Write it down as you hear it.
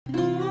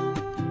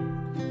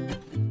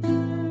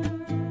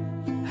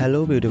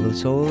Hello beautiful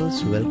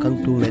souls,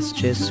 welcome to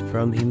Messages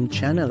from Him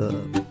channel.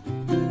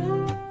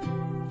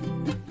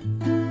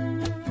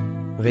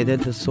 Whether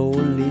the soul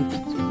lives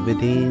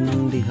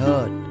within the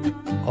heart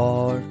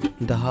or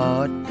the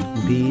heart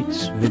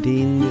beats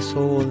within the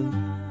soul,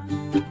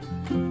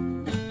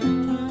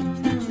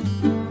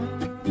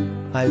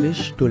 I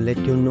wish to let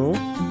you know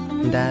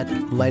that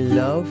my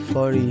love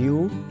for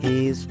you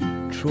is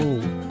true.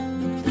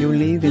 You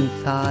live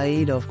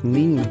inside of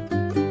me.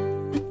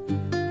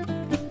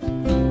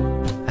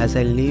 As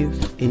I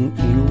live in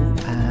you,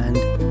 and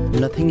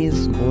nothing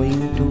is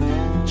going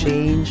to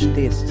change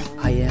this.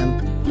 I am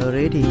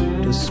ready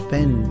to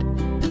spend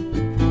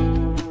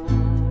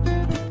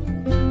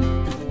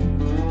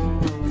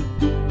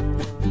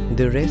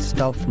the rest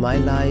of my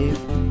life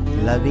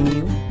loving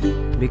you,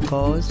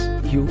 because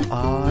you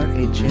are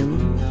a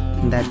gem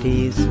that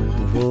is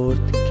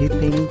worth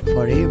keeping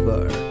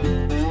forever.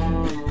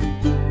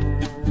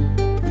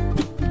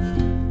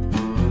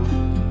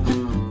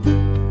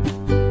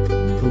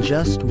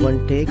 Just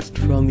one text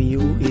from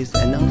you is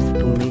enough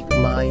to make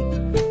my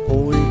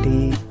whole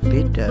day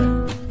better.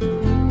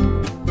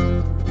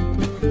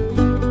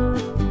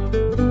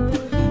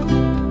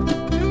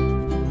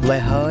 My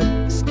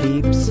heart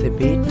skips a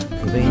bit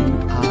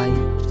when I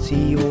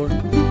see your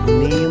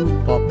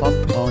name pop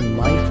up on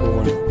my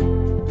phone.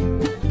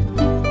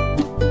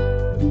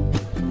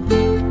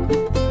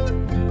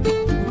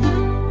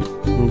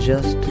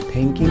 Just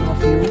thinking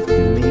of you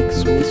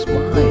makes me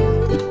smile.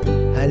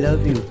 I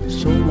love you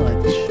so much.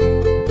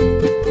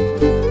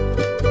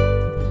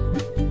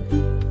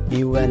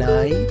 You and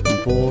I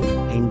both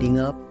ending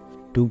up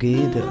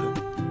together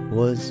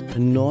was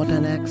not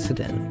an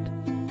accident.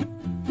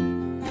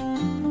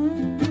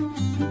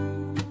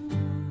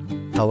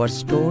 Our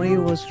story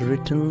was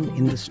written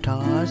in the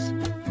stars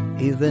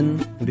even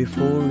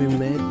before we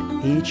met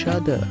each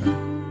other.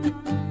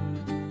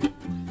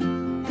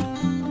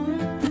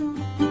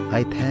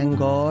 I thank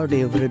God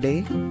every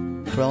day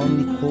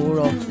from the core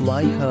of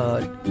my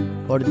heart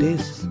for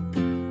this.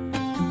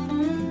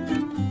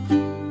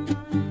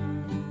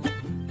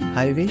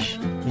 I wish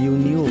you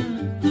knew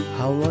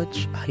how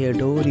much I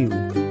adore you.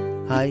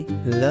 I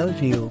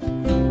love you.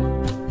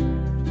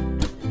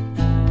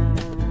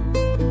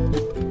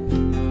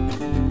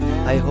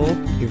 I hope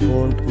you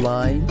won't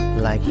mind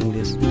liking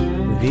this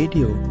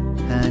video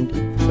and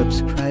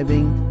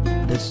subscribing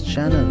this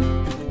channel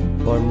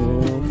for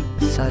more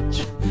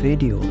such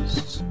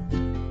videos.